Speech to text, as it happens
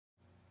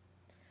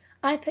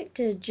I picked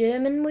a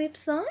German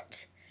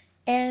website,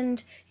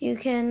 and you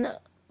can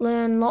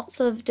learn lots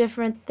of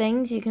different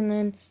things. You can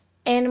learn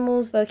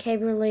animals,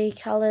 vocabulary,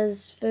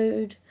 colours,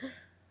 food,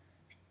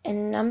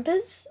 and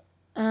numbers.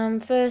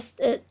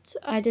 First,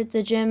 I did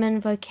the German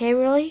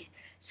vocabulary.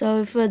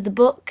 So for the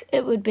book,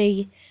 it would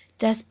be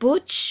Das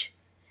Buch,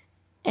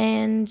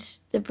 and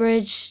the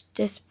bridge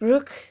Das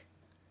Brück.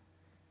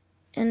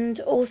 And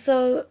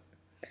also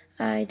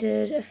I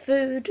did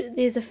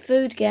there's a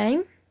food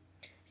game,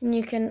 and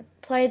you can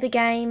play the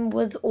game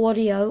with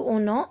audio or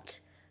not,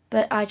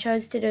 but I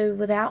chose to do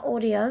without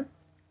audio.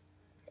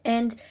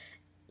 And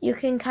you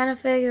can kind of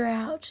figure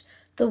out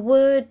the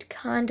word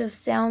kind of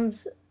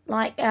sounds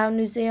like our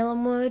New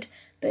Zealand word,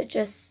 but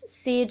just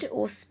said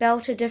or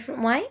spelt a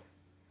different way.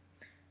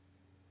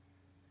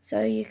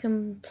 So you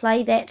can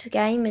play that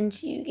game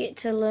and you get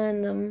to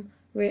learn them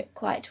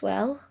quite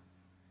well.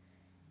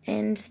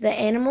 And the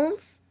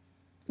animals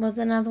was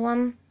another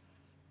one.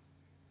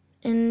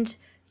 And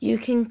you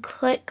can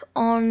click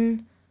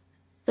on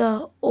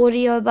the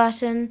audio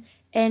button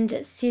and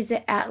it says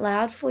it out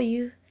loud for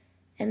you.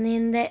 And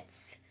then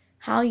that's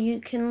how you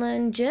can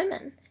learn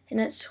German.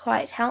 And it's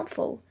quite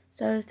helpful.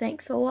 So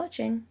thanks for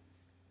watching.